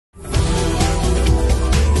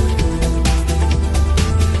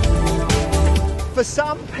For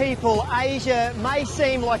some people, Asia may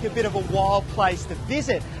seem like a bit of a wild place to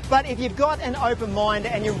visit, but if you've got an open mind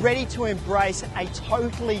and you're ready to embrace a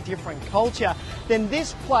totally different culture, then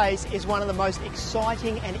this place is one of the most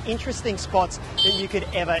exciting and interesting spots that you could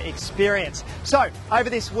ever experience. So,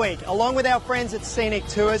 over this week, along with our friends at Scenic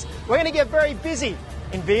Tours, we're going to get very busy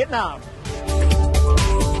in Vietnam.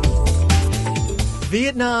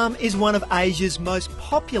 Vietnam is one of Asia's most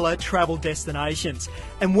popular travel destinations,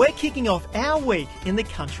 and we're kicking off our week in the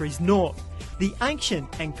country's north, the ancient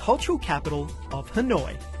and cultural capital of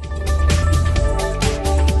Hanoi.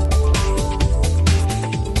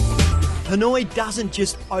 Hanoi doesn't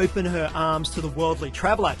just open her arms to the worldly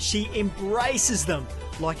traveller, she embraces them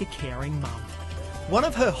like a caring mum. One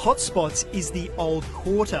of her hotspots is the Old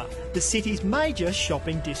Quarter, the city's major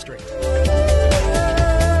shopping district.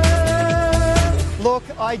 Look,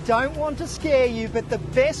 I don't want to scare you, but the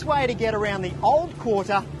best way to get around the Old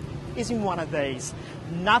Quarter is in one of these.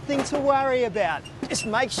 Nothing to worry about. Just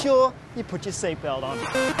make sure you put your seatbelt on.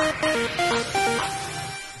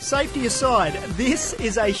 Safety aside, this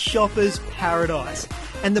is a shopper's paradise,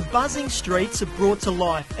 and the buzzing streets are brought to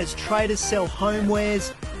life as traders sell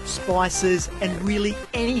homewares, spices, and really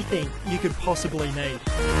anything you could possibly need.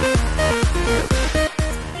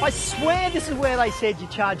 I swear this is where they said you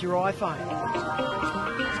charge your iPhone.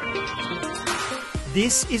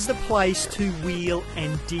 This is the place to wheel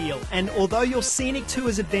and deal, and although your Scenic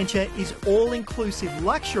Tours adventure is all-inclusive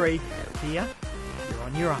luxury, here you're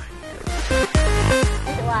on your own.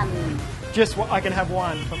 One. Just I can have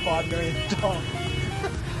one for $5 million.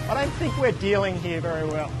 I don't think we're dealing here very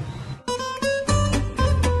well.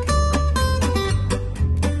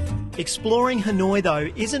 Exploring Hanoi, though,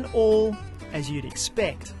 isn't all as you'd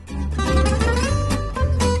expect.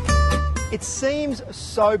 It seems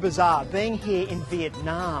so bizarre being here in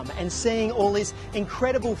Vietnam and seeing all this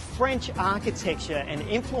incredible French architecture and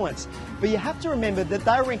influence, but you have to remember that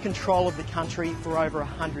they were in control of the country for over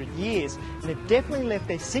 100 years and have definitely left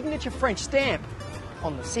their signature French stamp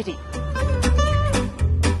on the city.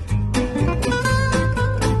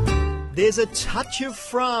 There's a touch of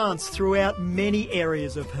France throughout many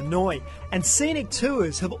areas of Hanoi, and Scenic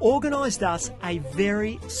Tours have organised us a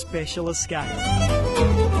very special escape.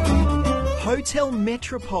 Hotel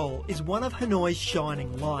Metropole is one of Hanoi's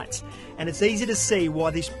shining lights, and it's easy to see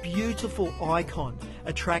why this beautiful icon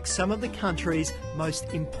attracts some of the country's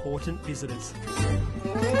most important visitors.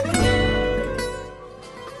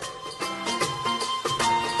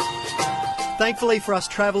 Thankfully for us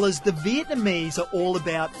travellers, the Vietnamese are all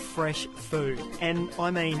about fresh food, and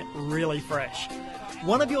I mean really fresh.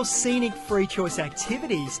 One of your scenic free choice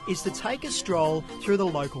activities is to take a stroll through the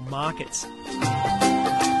local markets.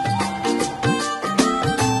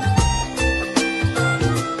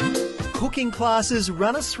 Cooking classes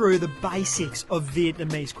run us through the basics of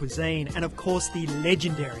Vietnamese cuisine and of course the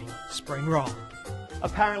legendary spring roll.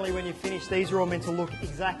 Apparently when you finish, these are all meant to look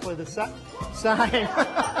exactly the same.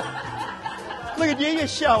 Look at you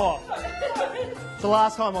show off. It's the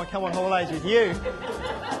last time I come on holidays with you.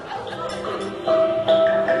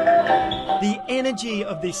 The energy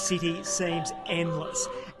of this city seems endless,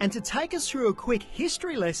 and to take us through a quick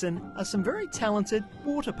history lesson are some very talented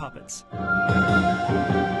water puppets.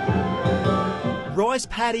 Rice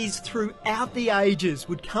paddies throughout the ages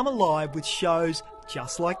would come alive with shows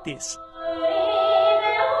just like this.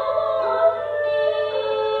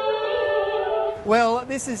 Well,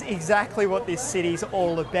 this is exactly what this city's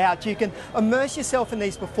all about. You can immerse yourself in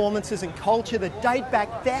these performances and culture that date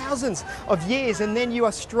back thousands of years, and then you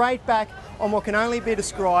are straight back on what can only be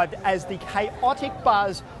described as the chaotic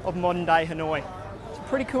buzz of modern-day Hanoi. It's a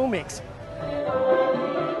pretty cool mix.